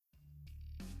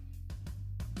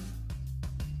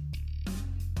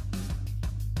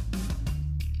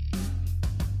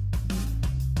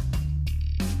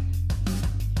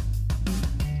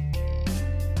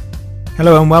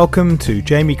Hello and welcome to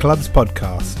Jamie Club's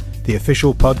podcast, the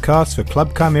official podcast for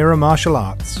Club Chimera Martial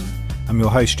Arts. I'm your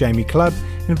host Jamie Club,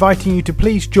 inviting you to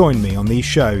please join me on these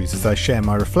shows as I share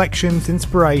my reflections,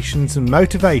 inspirations and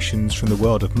motivations from the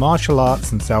world of martial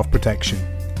arts and self-protection.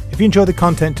 If you enjoy the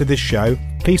content of this show,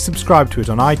 please subscribe to it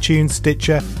on iTunes,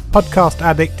 Stitcher, Podcast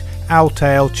Addict,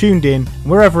 Owltail, TuneIn and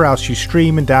wherever else you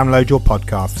stream and download your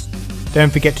podcasts.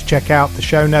 Don't forget to check out the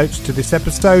show notes to this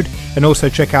episode and also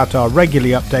check out our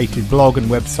regularly updated blog and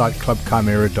website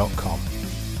clubchimera.com.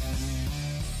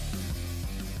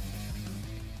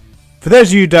 For those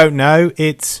of you who don't know,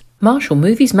 it's Martial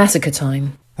Movies Massacre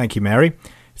time. Thank you, Mary.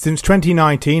 Since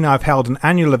 2019, I've held an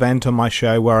annual event on my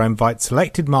show where I invite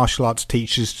selected martial arts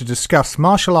teachers to discuss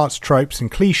martial arts tropes and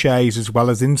cliches as well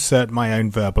as insert my own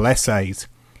verbal essays.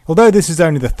 Although this is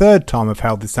only the third time I've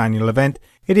held this annual event,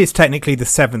 it is technically the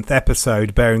 7th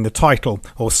episode bearing the title,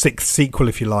 or 6th sequel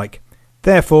if you like.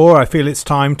 Therefore, I feel it's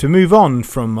time to move on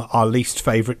from our least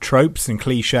favourite tropes and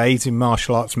cliches in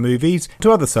martial arts movies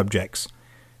to other subjects.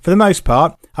 For the most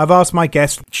part, I've asked my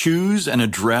guests choose and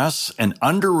address an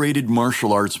underrated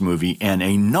martial arts movie and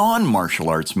a non-martial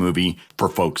arts movie for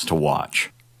folks to watch.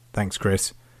 Thanks,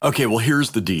 Chris. Okay, well,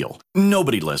 here's the deal.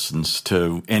 Nobody listens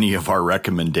to any of our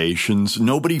recommendations.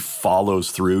 Nobody follows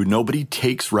through. Nobody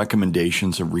takes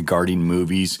recommendations regarding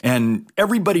movies. And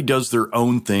everybody does their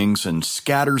own things and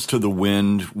scatters to the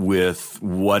wind with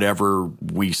whatever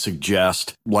we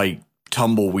suggest, like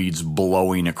tumbleweeds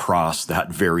blowing across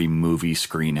that very movie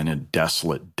screen in a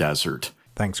desolate desert.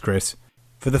 Thanks, Chris.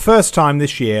 For the first time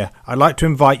this year, I'd like to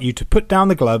invite you to put down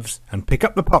the gloves and pick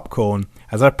up the popcorn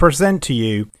as I present to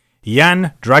you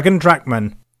Jan Dragon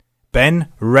Drachman, Ben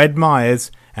Red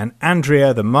Myers, and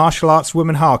Andrea the Martial Arts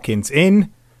Woman Harkins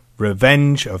in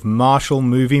Revenge of Martial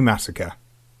Movie Massacre.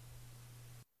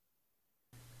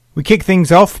 We kick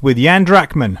things off with Jan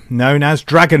Drachman, known as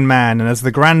Dragon Man and as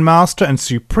the Grand Master and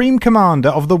Supreme Commander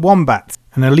of the Wombats,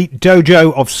 an elite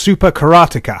dojo of super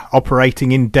karateka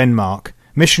operating in Denmark.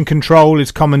 Mission control is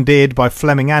commandeered by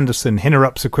Flemming Anderson,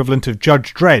 Hinnerup's equivalent of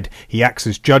Judge Dredd. He acts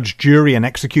as judge, jury and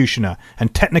executioner,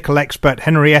 and technical expert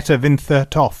Henrietta Vinther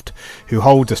Toft, who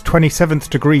holds a 27th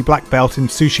degree black belt in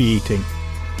sushi eating.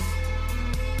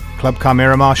 Club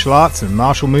Chimera Martial Arts and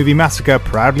Martial Movie Massacre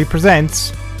proudly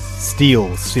presents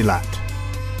Steel Silat.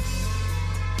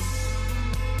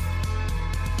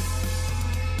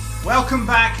 Welcome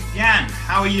back, Jan.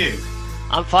 How are you?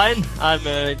 I'm fine. I'm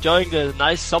enjoying the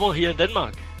nice summer here in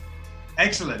Denmark.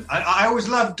 Excellent. I always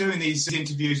love doing these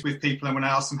interviews with people and when I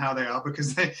ask them how they are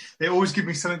because they always give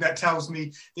me something that tells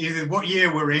me either what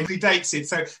year we're in, who dates it.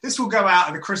 So this will go out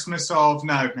at the Christmas of...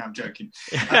 No, I'm joking.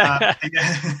 So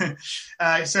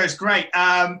it's great.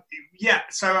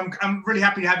 So I'm really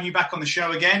happy to have you back on the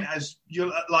show again. As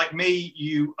you're like me,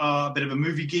 you are a bit of a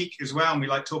movie geek as well, and we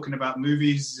like talking about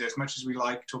movies as much as we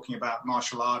like talking about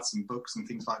martial arts and books and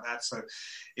things like that. So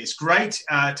it's great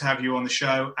to have you on the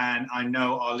show, and I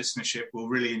know our listenership will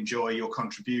really enjoy your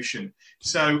contribution.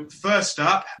 So first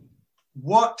up,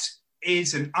 what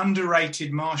is an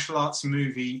underrated martial arts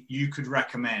movie you could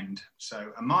recommend?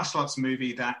 So a martial arts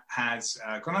movie that has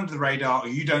gone under the radar or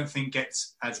you don't think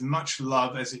gets as much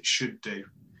love as it should do.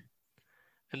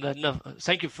 And then,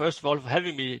 thank you first of all for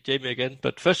having me, Jamie, again.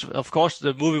 But first, of course,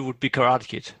 the movie would be Karate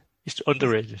Kid. It's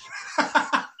underrated.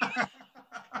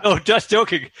 No, just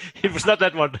joking. It was not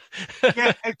that one.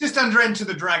 Yeah, just under Enter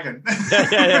the Dragon.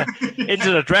 yeah.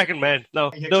 Enter the Dragon, man.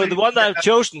 No, the one that I've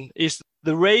chosen is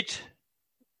The Raid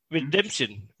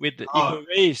Redemption with Iko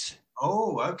Uwais.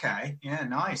 Oh, okay. Yeah,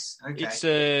 nice. Okay.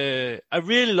 It's I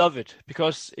really love it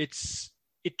because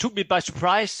it took me by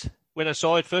surprise when I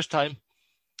saw it first time.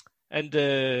 And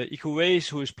Iko Uwais,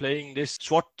 who is playing this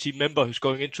SWAT team member who's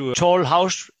going into a tall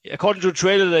house. According to the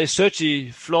trailer, there's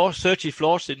 30 floors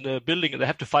in the building, and they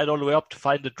have to fight all the way up to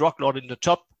find the drug lord in the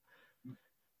top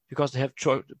because they have.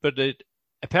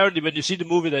 Apparently, when you see the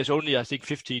movie, there's only, I think,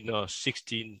 15 or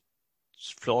 16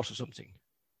 floors or something.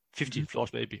 15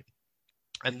 floors maybe.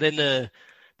 And then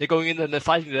they're going in and they're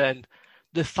fighting there, and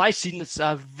the fight scenes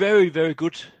are very, very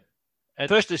good. And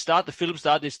first the film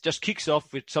it just kicks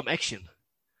off with some action.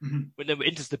 Mm-hmm. When they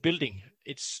enters the building,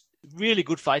 it's really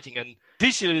good fighting. And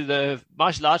officially the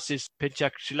martial arts is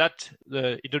Pencak Silat,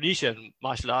 the Indonesian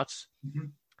martial arts. Mm-hmm.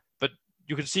 But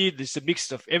you can see it's a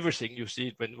mix of everything you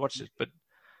see when you watch it. But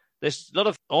there's a lot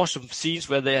of awesome scenes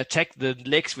where they attack the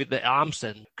legs with their arms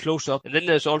and close up. And then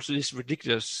there's also this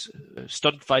ridiculous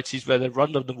stunt fight scenes where they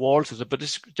run on the walls. But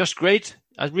it's just great.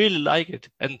 I really like it.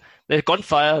 And they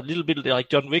gunfire a little bit like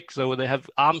John Wick. So they have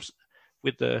arms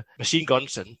with the machine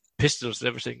guns and pistols and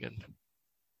everything. And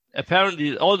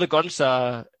apparently all the guns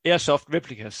are airsoft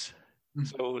replicas. Mm-hmm.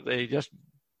 So they just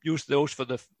used those for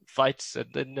the fights, and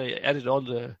then they added all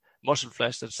the muzzle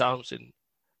flash and sounds in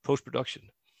post-production.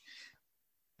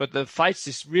 But the fights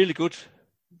is really good.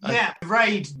 Yeah,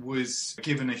 Raid was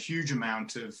given a huge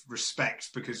amount of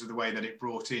respect because of the way that it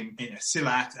brought in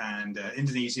Silat and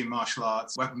Indonesian martial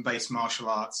arts, weapon-based martial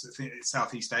arts,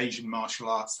 Southeast Asian martial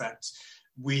arts that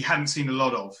we hadn't seen a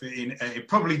lot of. It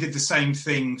probably did the same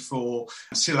thing for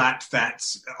Silat that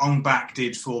Ong Bak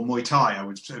did for Muay Thai, I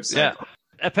would have said. Yeah.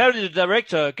 Apparently the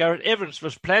director, Gareth Evans,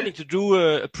 was planning to do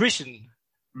a prison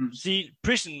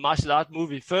martial art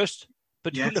movie first,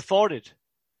 but he couldn't afford it.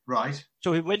 Right.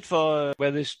 So he went for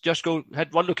where they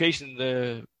had one location,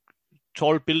 the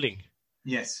tall building.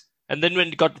 Yes. And then when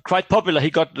it got quite popular, he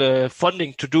got the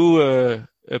funding to do a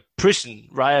prison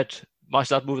riot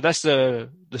martial art movie. That's the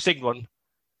second one.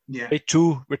 Yeah. Raid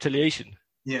 2 Retaliation.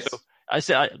 Yes. So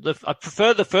I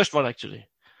prefer the first one actually.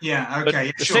 Yeah.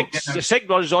 Okay. The second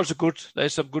one is also good.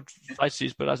 There's some good fight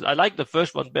scenes, but I like the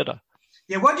first one better.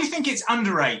 Yeah, why do you think it's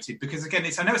underrated? Because again,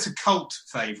 I know it's a cult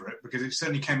favourite because it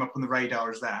certainly came up on the radar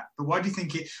as that. But why do you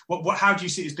think how do you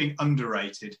see it as being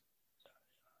underrated?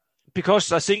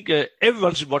 Because I think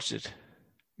everyone should watch it.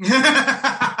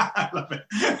 I love it.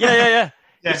 Yeah.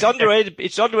 It's underrated.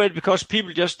 It's underrated because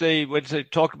people when they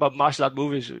talk about martial art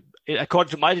movies,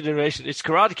 according to my generation, it's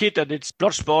Karate Kid and it's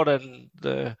Bloodsport and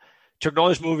the Chuck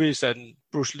Norris movies and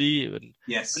Bruce Lee. And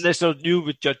there's so new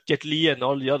with Jet Li and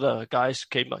all the other guys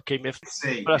came after.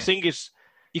 I think Iko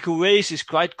Uwais is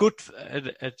quite good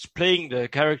at playing the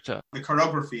character. The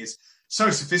choreography is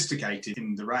so sophisticated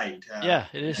in the Raid. Yeah,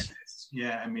 it is.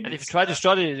 Yeah, I mean, and if you try to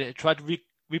study it, try to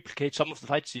replicate some of the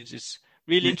fight scenes, it's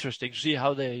really interesting to see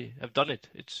how they have done it.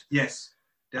 It's definitely.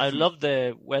 I love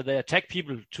where they attack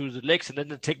people to the legs and then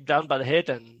they take them down by the head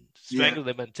and strangle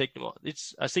them and take them out.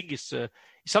 I think it's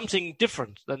something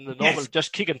different than the normal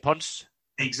just kick and punch.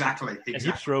 Exactly. And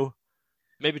hip throw.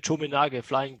 Maybe Tominaga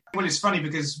flying. Well, it's funny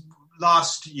because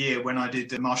last year when I did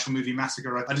the Martial Movie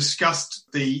Massacre, I discussed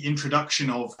the introduction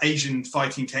of Asian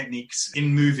fighting techniques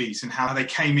in movies and how they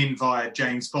came in via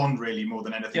James Bond really more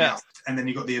than anything else. And then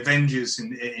you got the Avengers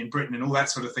in Britain and all that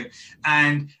sort of thing.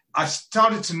 And I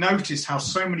started to notice how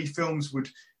so many films would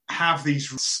have these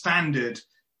standard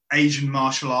Asian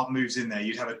martial art moves in there.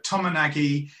 You'd have a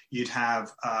tomonagi, you'd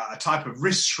have a type of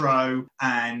wrist throw,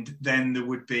 and then there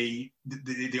would be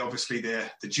obviously the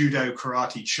judo,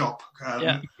 karate, chop,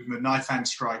 knife hand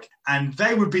strike, and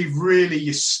they would be really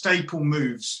your staple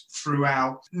moves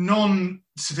throughout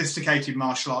non-sophisticated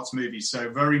martial arts movies. So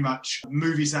very much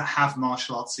movies that have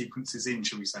martial arts sequences in,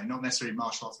 shall we say, not necessarily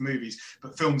martial arts movies,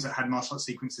 but films that had martial arts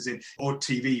sequences in, or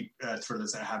TV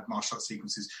thrillers that had martial arts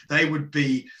sequences. They would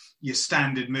be your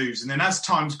standard moves. And then as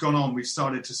time's gone on, we've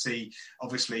started to see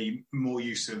obviously more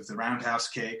use of the roundhouse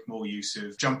kick, more use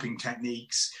of jumping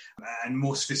techniques and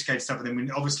more sophisticated stuff. And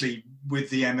then obviously with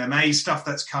the MMA stuff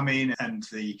that's come in and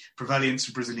the prevalence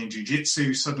of Brazilian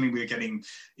Jiu-Jitsu, suddenly we're getting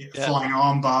flying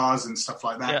arm bars and stuff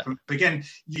like that. Yeah. But again,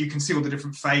 you can see all the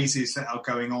different phases that are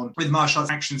going on with martial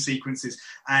arts action sequences.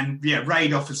 And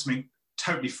Raid offers something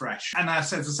totally fresh. And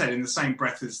as I said, in the same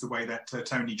breath as the way that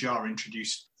Tony Jaa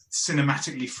introduced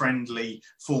cinematically friendly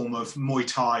form of Muay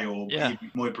Thai or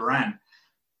Muay Boran.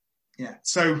 Yeah.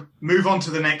 So move on to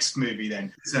the next movie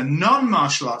then. It's a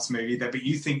non-martial arts movie but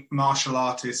you think martial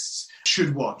artists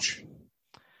should watch.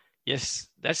 Yes,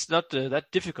 that's not that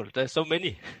difficult. There's so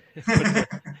many. The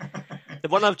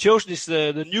one I've chosen is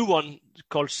the new one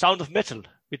called Sound of Metal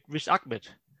with Riz Ahmed.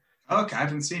 Okay, I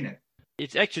haven't seen it.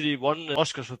 It's actually won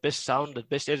Oscars for best sound and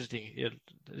best editing.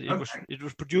 It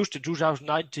was produced in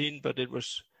 2019, but it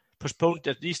was postponed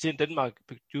at least in Denmark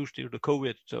due to the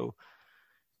COVID. So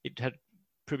it had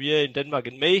premiere in Denmark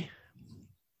in May.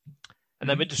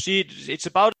 And I went to see it. It's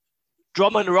about a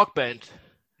drummer in a rock band.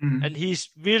 Mm-hmm. And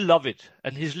he's really love it.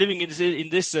 And he's living in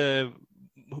this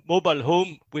mobile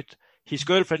home with his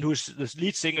girlfriend, who's the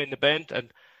lead singer in the band.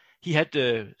 And he had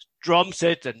the drum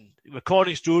set and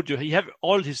recording studio. He had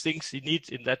all his things he needs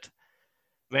in that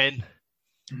van.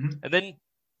 Mm-hmm. And then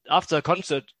after a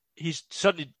concert, he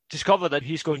suddenly discovered that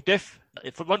he's going deaf.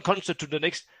 From one concert to the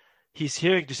next, his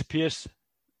hearing disappears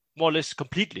more or less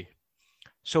completely.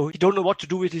 So he don't know what to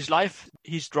do with his life.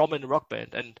 He's drummer in a rock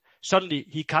band, and suddenly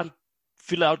he can't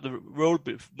fill out the role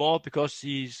more because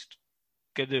he's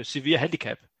got a severe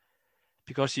handicap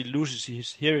because he loses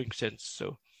his hearing sense.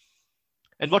 So,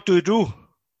 and what do you do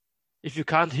if you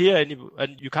can't hear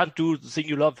and you can't do the thing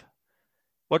you love?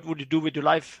 What would you do with your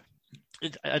life?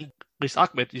 And Riz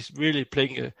Ahmed is really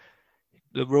playing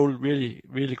the role really,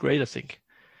 really great, I think.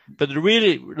 But the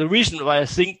reason why I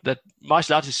think that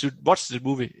martial artists should watch this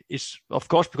movie is, of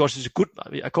course, because it's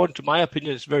according to my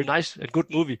opinion, it's a very nice and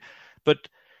good movie. But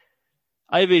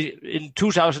In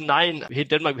 2009 in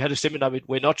Denmark, we had a seminar with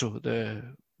Wayne Otto,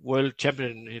 the world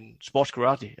champion in sports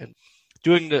karate. And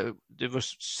it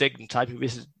was second time he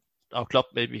visited our club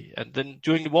maybe. And then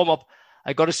during the warm-up,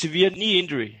 I got a severe knee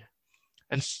injury.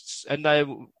 And I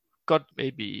got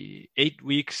maybe 8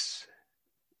 weeks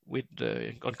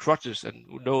on crutches and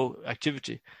no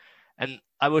activity. And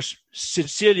I was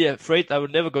sincerely afraid I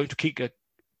was never going to kick a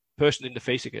person in the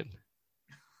face again.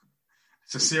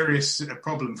 It's a serious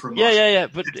problem for a Yeah.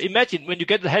 But imagine when you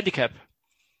get the handicap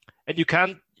and you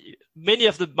can't. Many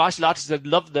of the martial artists that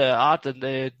love their art and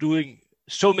they're doing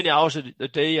so many hours a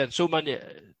day and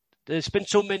they spend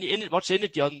so much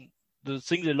energy on the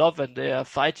thing they love, and they are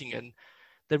fighting and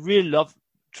they really love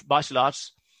martial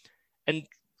arts, and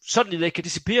suddenly they can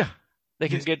disappear. They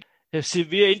can get a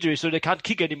severe injury, so they can't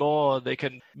kick anymore. They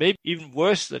can, maybe even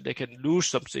worse, that they can lose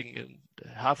something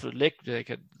and half a leg.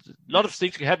 A lot of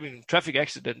things can happen in a traffic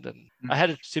accident. And I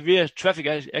had a severe traffic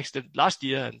accident last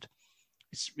year, and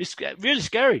it's really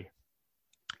scary.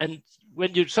 And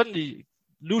when you suddenly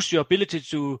lose your ability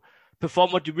to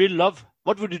perform what you really love,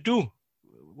 what would you do?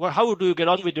 How do you get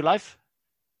on with your life?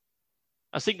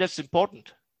 I think that's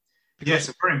important. Yes,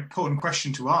 a very important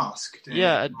question to ask.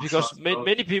 Yeah, because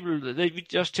many people, they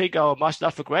just take our martial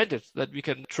art for granted, that we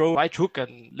can throw right hook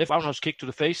and left roundhouse kick to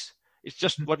the face. It's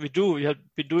just what we do. We have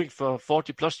been doing for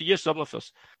 40 plus years, some of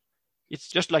us. It's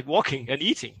just like walking and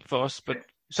eating for us, but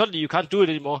suddenly you can't do it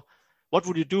anymore. What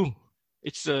would you do?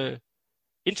 It's an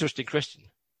interesting question.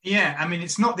 Yeah, I mean,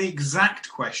 it's not the exact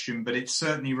question, but it's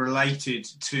certainly related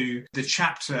to the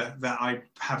chapter that I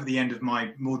have at the end of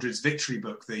my Mordred's Victory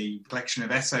book, the collection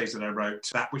of essays that I wrote,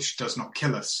 That Which Does Not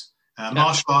Kill Us.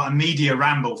 Martial art and media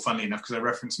ramble, funnily enough, because I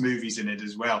reference movies in it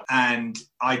as well. And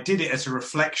I did it as a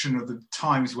reflection of the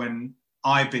times when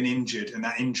I've been injured and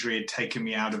that injury had taken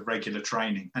me out of regular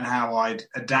training, and how I'd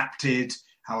adapted,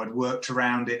 how I'd worked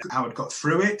around it, how I'd got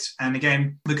through it. And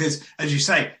again, because as you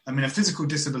say, I mean, a physical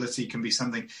disability can be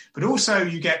something, but also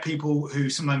you get people who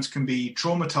sometimes can be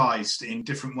traumatized in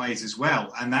different ways as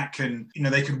well. And that can,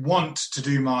 they could want to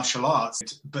do martial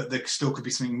arts, but there still could be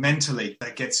something mentally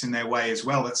that gets in their way as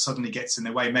well, that suddenly gets in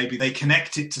their way. Maybe they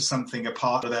connect it to something, a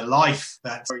part of their life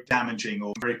that's very damaging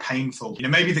or very painful.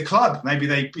 Maybe the club, maybe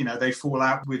they fall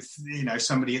out with,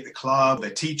 somebody at the club, their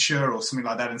teacher or something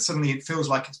like that. And suddenly it feels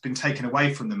like it's been taken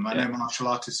away from them. I know martial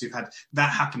artists who've had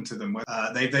that happen to them.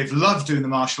 They've loved doing the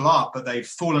martial art, but they've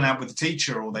fallen out with the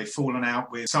teacher, or they've fallen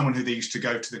out with someone who they used to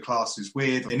go to the classes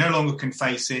with. They no longer can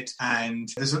face it. And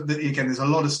there's a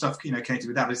lot of stuff, connected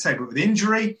with that. But with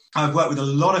injury, I've worked with a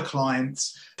lot of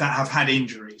clients that have had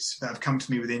injuries, that have come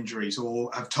to me with injuries, or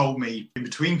have told me in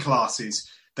between classes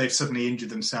they've suddenly injured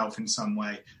themselves in some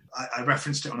way. I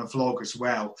referenced it on a vlog as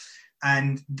well.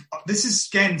 And this is,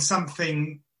 again,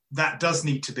 something that does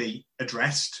need to be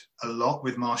addressed a lot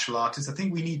with martial artists. I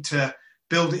think we need to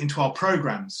build it into our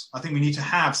programs. I think we need to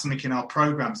have something in our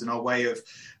programs, in our way of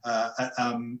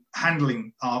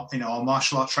handling our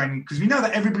martial art training, because we know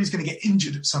that everybody's going to get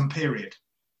injured at some period.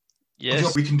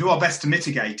 Yes. We can do our best to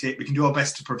mitigate it. We can do our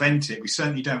best to prevent it. We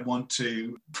certainly don't want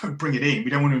to bring it in. We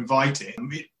don't want to invite it.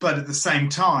 But at the same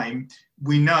time,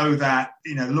 we know that,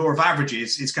 the law of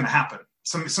averages is going to happen.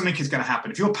 Something is going to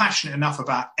happen. If you're passionate enough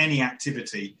about any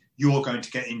activity, you're going to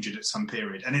get injured at some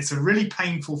period. And it's a really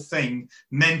painful thing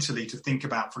mentally to think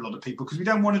about for a lot of people, because we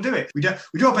don't want to do it. We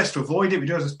do our best to avoid it. We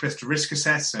do our best to risk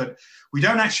assess, but we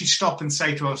don't actually stop and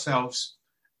say to ourselves,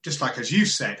 just like as you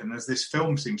said, and as this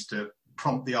film seems to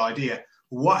prompt the idea,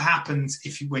 what happens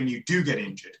when you do get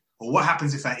injured? Or what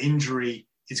happens if that injury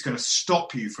is going to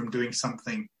stop you from doing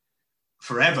something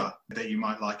forever that you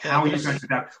might like? How are you going to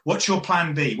adapt? What's your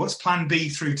plan B? What's plan B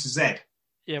through to Z?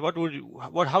 Yeah, how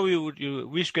would you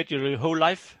reschedule your whole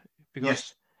life?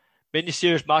 Because many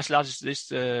serious martial artists,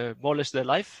 this more or less their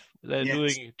life. They're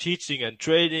doing teaching and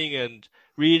training and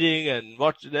reading and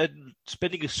they're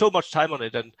spending so much time on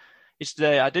it, and it's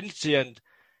their identity. And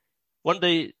one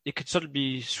day it could suddenly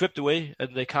be swept away,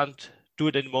 and they can't do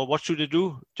it anymore. What should they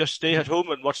do? Just stay at home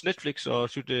and watch Netflix, or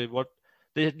should they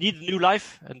They need a new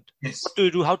life, and what do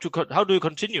you do? How do you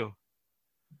continue?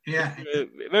 Yeah, a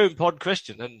very important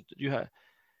question. And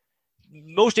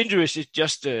most injuries is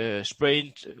just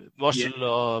sprained muscle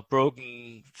or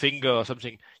broken finger or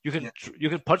something. You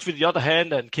can punch with the other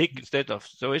hand and kick instead of,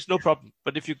 so it's no problem.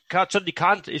 But if you suddenly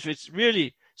can't, if it's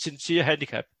really sincere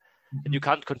handicap and you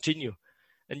can't continue,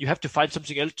 and you have to find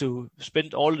something else to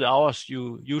spend all the hours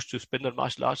you used to spend on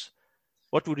martial arts,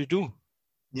 what would you do?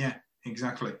 Yeah.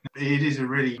 Exactly. It is a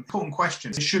really important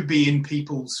question. It should be in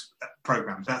people's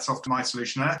programs. That's often my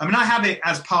solution. I mean, I have it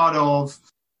as part of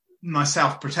my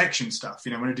self-protection stuff.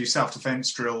 When I do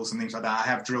self-defense drills and things like that, I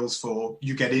have drills for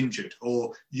you get injured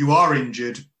or you are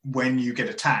injured when you get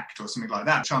attacked or something like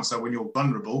that. Chances are when you're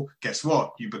vulnerable, guess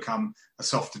what? You become a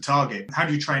softer target. How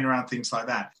do you train around things like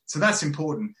that? So that's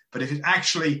important. But if it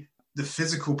actually, the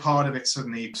physical part of it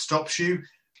suddenly stops you,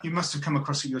 you must have come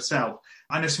across it yourself.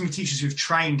 I know some teachers who've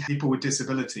trained people with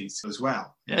disabilities as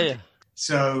well. Yeah.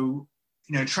 So,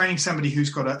 training somebody who's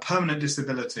got a permanent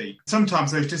disability,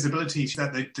 sometimes those disabilities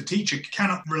that the teacher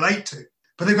cannot relate to,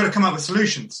 but they've got to come up with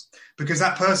solutions because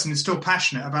that person is still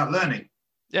passionate about learning.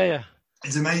 Yeah.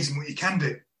 It's amazing what you can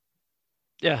do.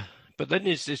 Yeah, but then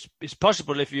it's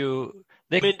possible if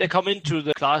they come into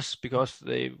the class because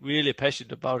they're really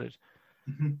passionate about it.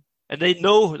 Mm-hmm. And they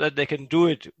know that they can do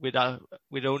it with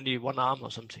only one arm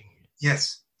or something.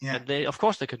 Yes, yeah. And of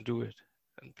course they can do it.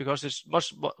 And because there's a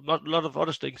lot of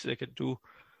other things they can do.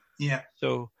 Yeah.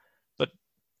 So,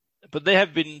 but they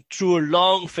have been through a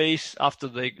long phase after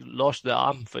they lost their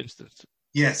arm, for instance.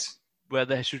 Yes. Where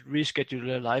they should reschedule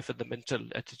their life and the mental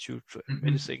attitude for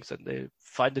many things, and they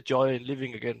find the joy in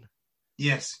living again.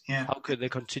 Yes, yeah. How can they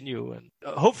continue? And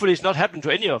hopefully it's not happened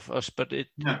to any of us, but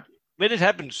when it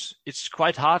happens, it's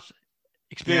quite hard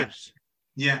experience.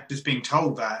 Yeah, just being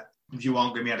told that you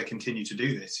aren't going to be able to continue to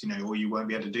do this, or you won't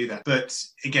be able to do that. But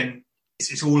again,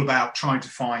 it's all about trying to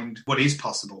find what is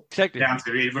possible.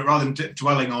 Exactly. Rather than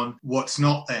dwelling on what's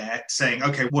not there, saying,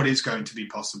 okay, what is going to be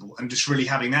possible? And just really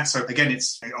having that. So again,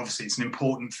 it's an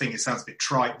important thing. It sounds a bit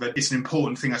trite, but it's an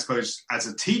important thing, I suppose, as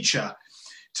a teacher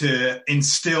to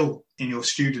instill in your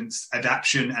students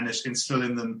adaptation and instill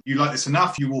in them, you like this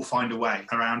enough, you will find a way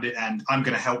around it, and I'm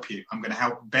going to help you. I'm going to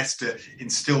help best to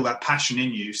instill that passion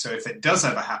in you. So if it does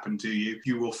ever happen to you,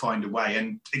 you will find a way.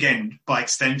 And again, by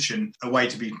extension, a way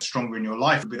to be stronger in your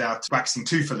life without waxing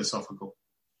too philosophical.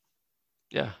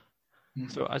 Yeah.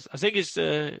 So I think it's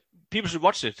people should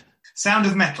watch it. Sound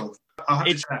of Metal.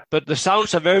 But the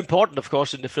sounds are very important, of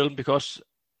course, in the film, because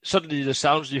suddenly the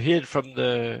sounds you hear from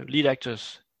the lead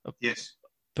actors'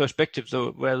 perspective,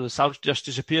 so where the sound just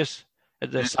disappears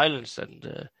and there's silence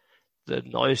and the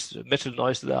noise, the metal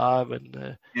noise there are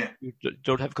when you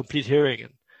don't have complete hearing,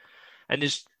 and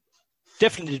it's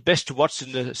definitely best to watch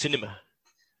in the cinema,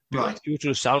 right? Due to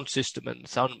the sound system, and the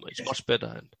sound is much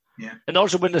better. And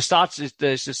also when it starts,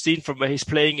 there's a scene from where he's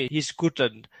playing. He's good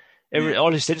and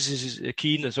all his senses is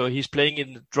keen, and so he's playing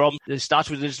in the drum. It starts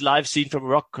with this live scene from a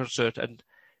rock concert, and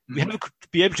we haven't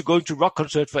be able to go into rock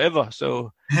concert forever.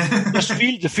 So just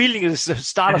feel the feeling is the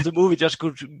start of the movie. Just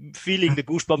good feeling the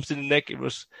goosebumps in the neck. It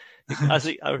was,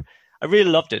 I really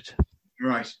loved it.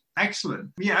 Right.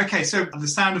 Excellent. Yeah. Okay. So The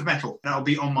Sound of Metal, that'll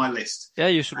be on my list. Yeah,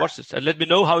 you should watch this and let me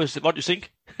know what you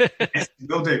think. Yes,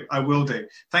 will do. I will do.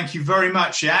 Thank you very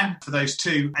much, Jan, for those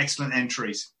two excellent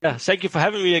entries. Yeah. Thank you for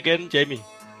having me again, Jamie.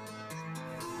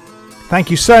 Thank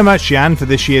you so much, Jan, for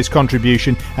this year's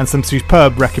contribution and some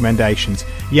superb recommendations.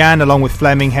 Jan, along with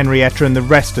Fleming, Henrietta and the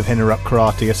rest of Hinderup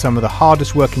Karate, are some of the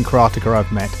hardest working karateka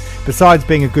I've met. Besides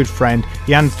being a good friend,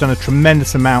 Jan's done a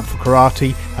tremendous amount for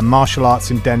karate and martial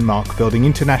arts in Denmark, building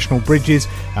international bridges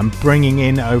and bringing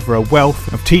in over a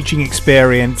wealth of teaching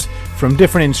experience from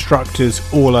different instructors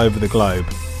all over the globe.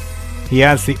 He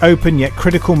has the open yet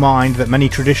critical mind that many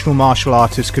traditional martial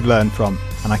artists could learn from,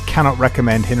 and I cannot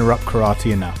recommend Hinderup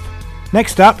Karate enough.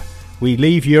 Next up, we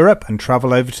leave Europe and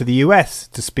travel over to the US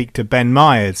to speak to Ben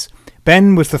Myers.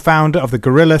 Ben was the founder of the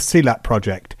Guerrilla Silat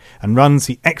Project and runs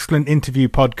the excellent interview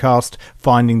podcast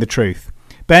Finding the Truth.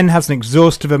 Ben has an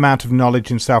exhaustive amount of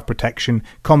knowledge in self-protection,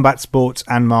 combat sports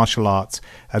and martial arts,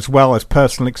 as well as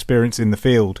personal experience in the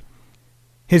field.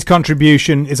 His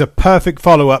contribution is a perfect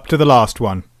follow-up to the last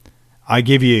one. I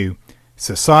give you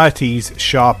Society's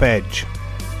Sharp Edge.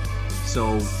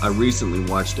 So I recently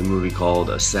watched a movie called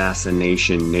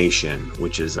Assassination Nation,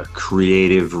 which is a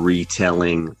creative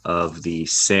retelling of the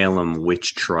Salem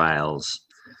witch trials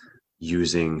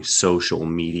using social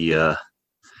media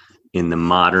in the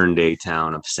modern day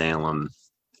town of Salem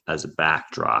as a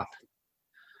backdrop.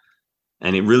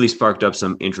 And it really sparked up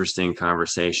some interesting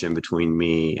conversation between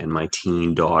me and my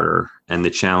teen daughter and the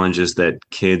challenges that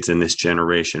kids in this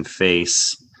generation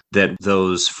face that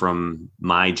those from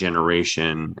my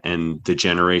generation and the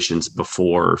generations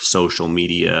before social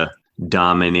media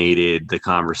dominated the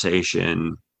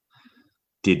conversation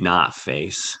did not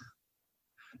face.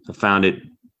 I found it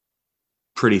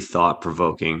pretty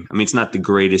thought-provoking. I mean, it's not the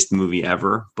greatest movie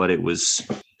ever, but it was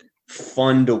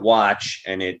fun to watch,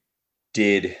 and it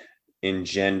did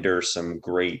engender some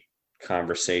great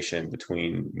conversation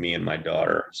between me and my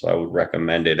daughter. So I would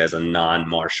recommend it as a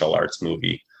non-martial arts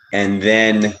movie. And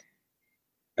then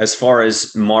as far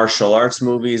as martial arts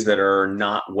movies that are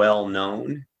not well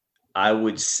known, I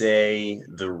would say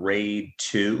The Raid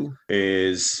 2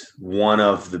 is one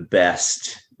of the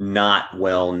best, not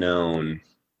well-known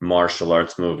martial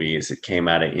arts movies. It came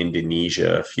out of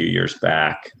Indonesia a few years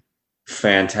back.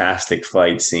 Fantastic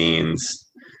fight scenes.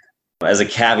 As a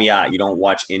caveat, you don't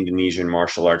watch Indonesian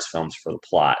martial arts films for the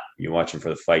plot. You watch them for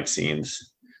the fight scenes.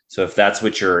 So if that's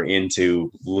what you're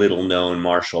into little-known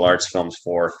martial arts films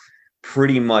for,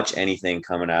 pretty much anything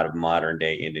coming out of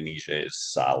modern-day Indonesia is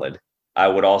solid. I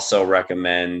would also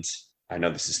recommend, I know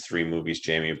this is 3 movies,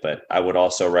 Jamie, but I would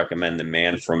also recommend The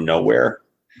Man from Nowhere.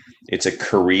 It's a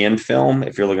Korean film.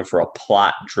 If you're looking for a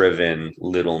plot-driven,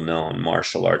 little-known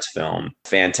martial arts film,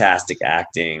 fantastic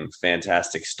acting,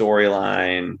 fantastic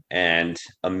storyline, and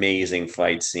amazing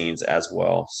fight scenes as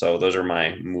well. So those are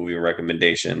my movie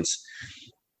recommendations.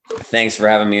 Thanks for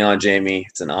having me on, Jamie.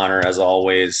 It's an honor as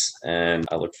always, and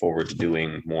I look forward to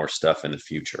doing more stuff in the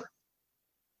future.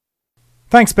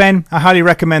 Thanks, Ben. I highly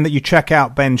recommend that you check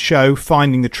out Ben's show,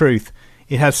 Finding the Truth.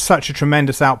 It has such a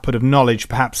tremendous output of knowledge,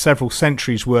 perhaps several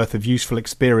centuries worth of useful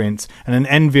experience, and an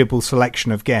enviable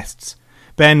selection of guests.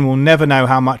 Ben will never know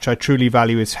how much I truly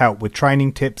value his help with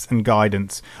training tips and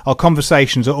guidance. Our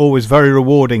conversations are always very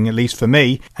rewarding, at least for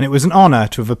me, and it was an honour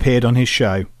to have appeared on his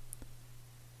show.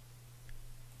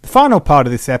 The final part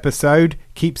of this episode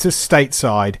keeps us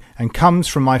stateside and comes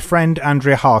from my friend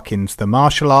Andrea Harkins, the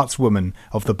martial arts woman,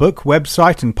 of the book,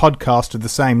 website and podcast of the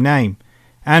same name.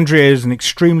 Andrea is an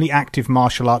extremely active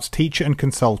martial arts teacher and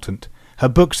consultant. Her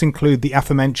books include the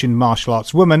aforementioned Martial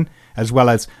Arts Woman, as well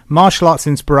as Martial Arts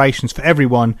Inspirations for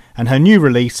Everyone, and her new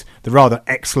release, the rather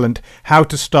excellent How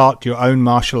to Start Your Own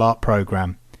Martial Art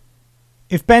Program.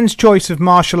 If Ben's choice of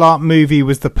martial art movie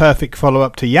was the perfect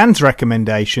follow-up to Jan's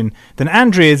recommendation, then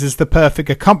Andrea's is the perfect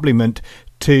accompaniment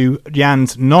to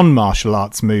Jan's non-martial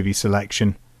arts movie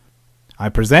selection. I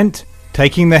present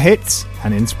Taking the Hits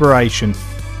and Inspiration.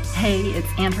 Hey, it's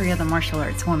Andrea, the Martial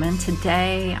Arts Woman.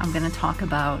 Today I'm going to talk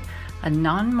about a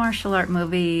non-martial art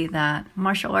movie that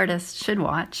martial artists should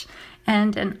watch,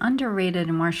 and an underrated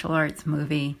martial arts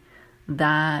movie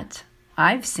that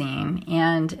I've seen,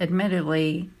 and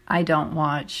admittedly, I don't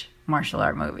watch martial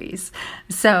art movies.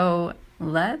 So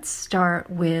let's start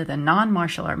with a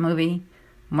non-martial art movie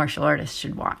martial artists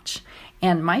should watch.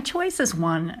 And my choice is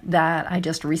one that I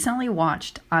just recently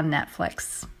watched on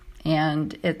Netflix,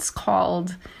 and it's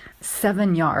called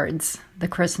 7 Yards, the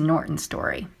Chris Norton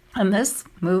story. And this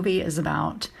movie is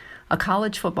about a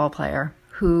college football player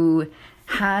who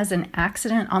has an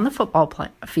accident on the football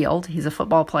field. He's a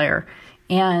football player,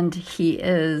 and he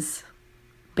is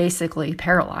basically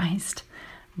paralyzed.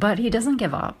 But he doesn't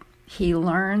give up. He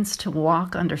learns to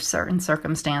walk under certain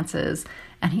circumstances,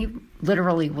 and he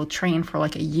literally will train for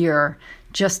like a year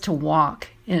just to walk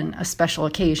in a special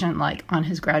occasion, like on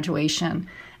his graduation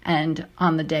and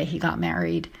on the day he got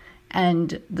married.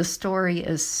 And the story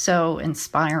is so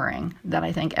inspiring that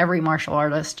I think every martial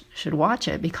artist should watch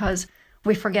it, because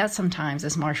we forget sometimes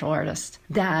as martial artists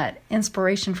that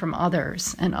inspiration from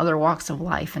others and other walks of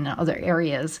life and other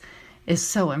areas is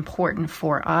so important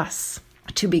for us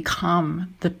to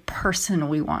become the person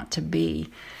we want to be.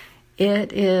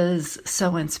 It is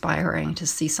so inspiring to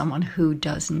see someone who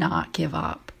does not give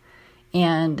up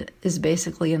and is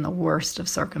basically in the worst of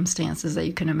circumstances that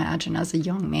you can imagine as a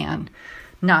young man,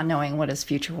 not knowing what his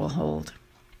future will hold.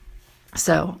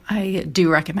 So I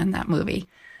do recommend that movie.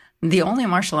 The only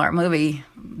martial art movie,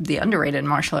 the underrated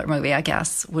martial art movie, I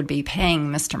guess, would be Paying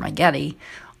Mr. Maggette,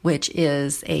 which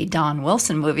is a Don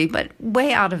Wilson movie, but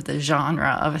way out of the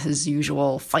genre of his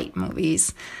usual fight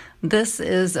movies. This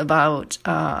is about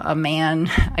a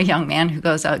young man who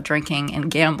goes out drinking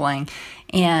and gambling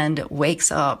and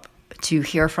wakes up to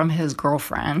hear from his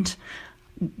girlfriend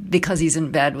because he's in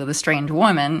bed with a strange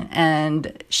woman,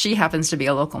 and she happens to be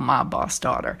a local mob boss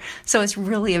daughter. So it's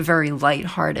really a very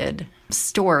lighthearted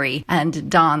story, and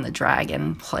Don the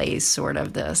Dragon plays sort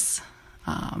of this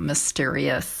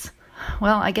mysterious,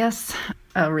 well, I guess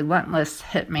a relentless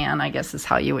hitman, I guess is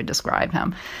how you would describe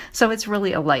him. So it's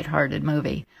really a lighthearted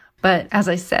movie. But as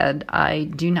I said, I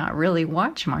do not really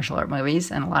watch martial art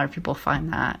movies, and a lot of people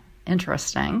find that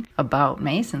interesting about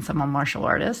me, since I'm a martial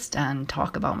artist and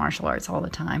talk about martial arts all the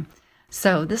time.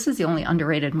 So this is the only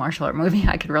underrated martial art movie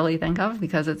I could really think of,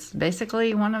 because it's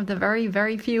basically one of the very,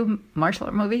 very few martial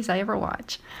art movies I ever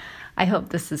watch. I hope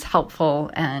this is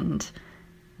helpful, and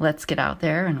let's get out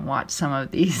there and watch some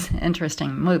of these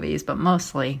interesting movies, but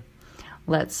mostly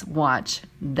let's watch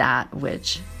that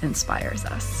which inspires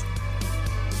us.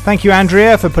 Thank you,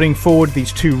 Andrea, for putting forward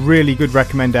these 2 really good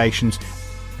recommendations.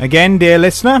 Again, dear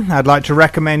listener, I'd like to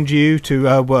recommend you to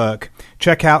her work.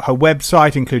 Check out her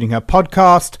website, including her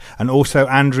podcast, and also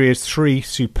Andrea's 3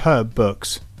 superb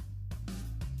books.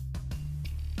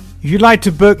 If you'd like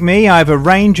to book me, I have a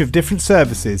range of different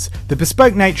services. The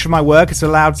bespoke nature of my work has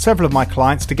allowed several of my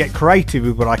clients to get creative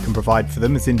with what I can provide for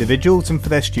them as individuals and for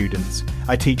their students.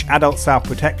 I teach adult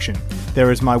self-protection.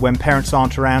 There is my When Parents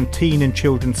Aren't Around teen and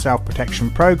children's self-protection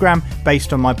program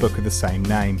based on my book of the same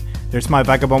name. There's my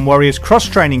Vagabond Warriors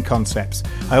cross-training concepts.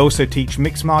 I also teach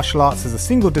mixed martial arts as a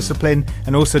single discipline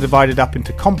and also divided up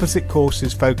into composite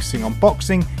courses focusing on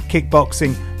boxing,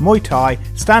 kickboxing, Muay Thai,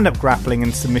 stand-up grappling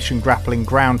and submission grappling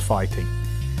ground fighting.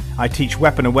 I teach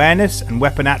weapon awareness and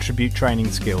weapon attribute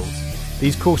training skills.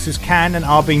 These courses can and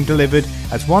are being delivered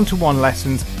as one-to-one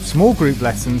lessons, small group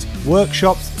lessons,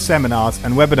 workshops, seminars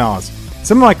and webinars.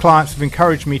 Some of my clients have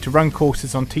encouraged me to run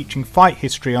courses on teaching fight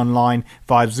history online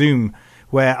via Zoom,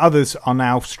 where others are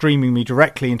now streaming me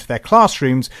directly into their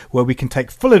classrooms where we can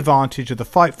take full advantage of the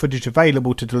fight footage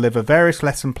available to deliver various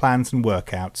lesson plans and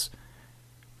workouts.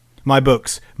 My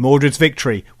books, Mordred's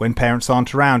Victory, When Parents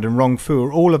Aren't Around and Wrong Fu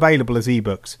are all available as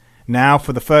ebooks. Now,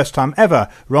 for the first time ever,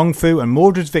 Wrong Fu and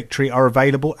Mordred's Victory are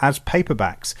available as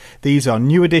paperbacks. These are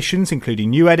new editions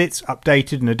including new edits,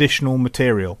 updated and additional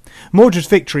material. Mordred's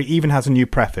Victory even has a new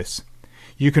preface.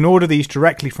 You can order these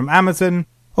directly from Amazon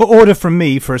or order from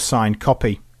me for a signed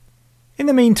copy. In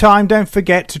the meantime, don't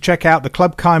forget to check out the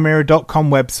clubchimera.com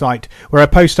website, where I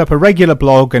post up a regular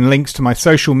blog and links to my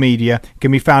social media can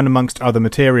be found amongst other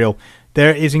material.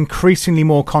 There is increasingly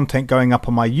more content going up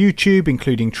on my YouTube,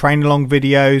 including train-along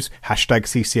videos,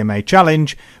 #CCMA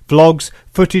Challenge, vlogs,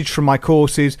 footage from my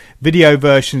courses, video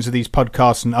versions of these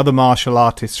podcasts and other martial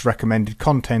artists' recommended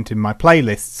content in my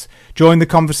playlists. Join the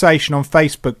conversation on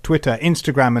Facebook, Twitter,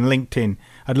 Instagram and LinkedIn.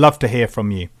 I'd love to hear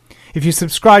from you. If you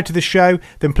subscribe to the show,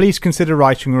 then please consider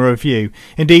writing a review.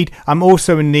 Indeed, I'm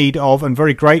also in need of and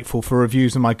very grateful for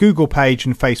reviews on my Google page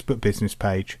and Facebook business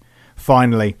page.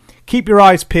 Finally, keep your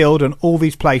eyes peeled on all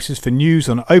these places for news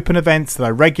on open events that I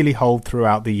regularly hold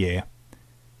throughout the year.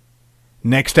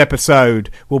 Next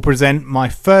episode will present my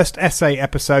first essay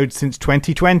episode since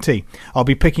 2020. I'll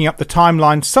be picking up the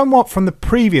timeline somewhat from the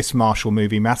previous Martial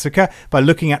Movie Massacre by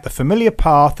looking at the familiar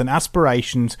path and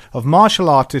aspirations of martial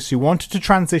artists who wanted to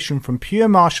transition from pure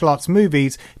martial arts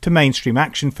movies to mainstream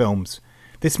action films.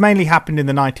 This mainly happened in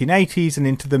the 1980s and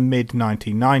into the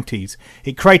mid-1990s.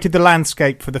 It created the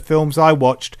landscape for the films I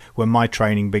watched when my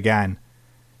training began.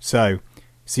 So,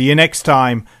 see you next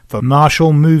time for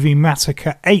Martial Movie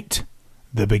Massacre 8.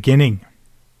 The beginning.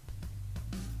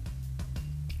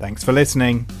 Thanks for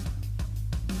listening.